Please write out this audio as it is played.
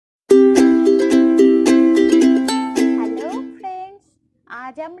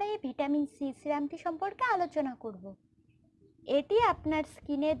আজ আমরা এই ভিটামিন সি সিরামটি সম্পর্কে আলোচনা করব। এটি আপনার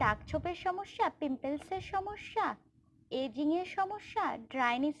স্কিনে দাগ ছোপের সমস্যা, পিম্পলসের সমস্যা, এজিংয়ের সমস্যা,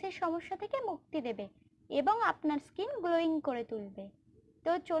 ড্রাইনেসের সমস্যা থেকে মুক্তি দেবে এবং আপনার স্কিন গ্লোয়িং করে তুলবে।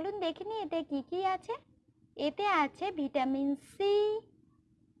 তো চলুন দেখে নিই এতে কী কী আছে। এতে আছে ভিটামিন সি,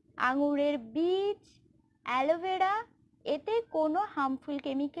 আঙুরের বীজ, অ্যালোভেরা। এতে কোনো হার্মফুল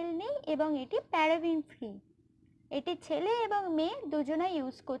কেমিক্যাল নেই এবং এটি প্যারাবেন ফ্রি। এটি ছেলে এবং মেয়ে দুজনেই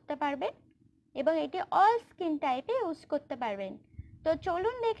ইউজ করতে পারবেন এবং এটি অল স্কিন টাইপে ইউজ করতে পারবেন। তো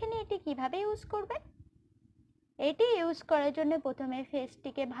চলুন দেখে নিই এটি কীভাবে ইউজ করবেন। এটি ইউজ করার জন্য প্রথমে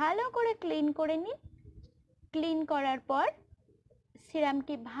ফেসটিকে ভালো করে ক্লিন করে নিন। ক্লিন করার পর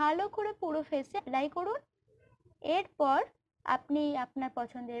সিরামটি ভালো করে পুরো ফেসে অ্যাপ্লাই করুন। এরপর আপনি আপনার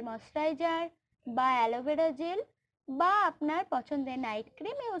পছন্দের ময়শ্চারাইজার বা অ্যালোভেরা জেল বা আপনার পছন্দের নাইট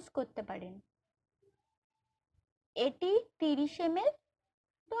ক্রিম ইউজ করতে পারেন। এটি 30 ml,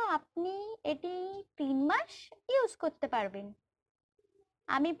 তো আপনি এটি 3 মাস ইউজ করতে পারবেন।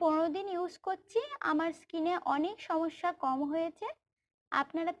 আমি 15 দিন ইউজ করছি, আমার স্কিনে অনেক সমস্যা কম হয়েছে।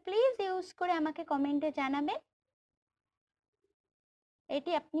 আপনারা প্লিজ ইউজ করে আমাকে কমেন্টে জানাবেন।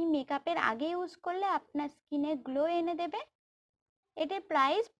 এটি আপনি মেকআপের আগে ইউজ করলে আপনার স্কিনে গ্লো এনে দেবে। এটির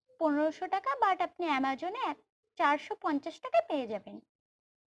প্রাইস 1500 টাকা, বাট আপনি অ্যামাজনে 450 টাকা পেয়ে যাবেন।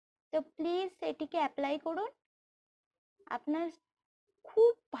 তো প্লিজ এটিকে অ্যাপ্লাই করুন, আপনার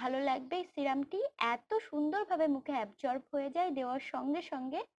খুব ভালো লাগবে। সিরামটি এত সুন্দরভাবে মুখে অ্যাবজর্ব হয়ে যায় দেওয়ার সঙ্গে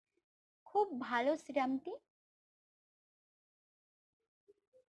সঙ্গে, খুব ভালো সিরামটি।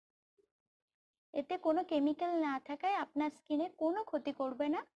 এতে কোনো কেমিক্যাল না থাকায় আপনার স্কিনে কোনো ক্ষতি করবে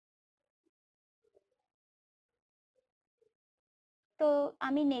না। তো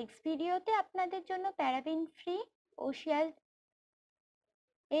আমি নেক্সট ভিডিওতে আপনাদের জন্য প্যারাবেন ফ্রি ওশিয়াল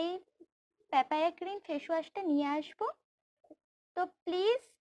এই প্যাপায়া ক্রিম ফেস ওয়াশটা নিয়ে আসবো। তো প্লিজ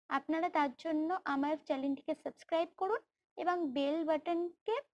আপনারা তার জন্য আমার চ্যানেলটিকে সাবস্ক্রাইব করুন এবং বেল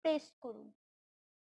বাটনকে প্রেস করুন।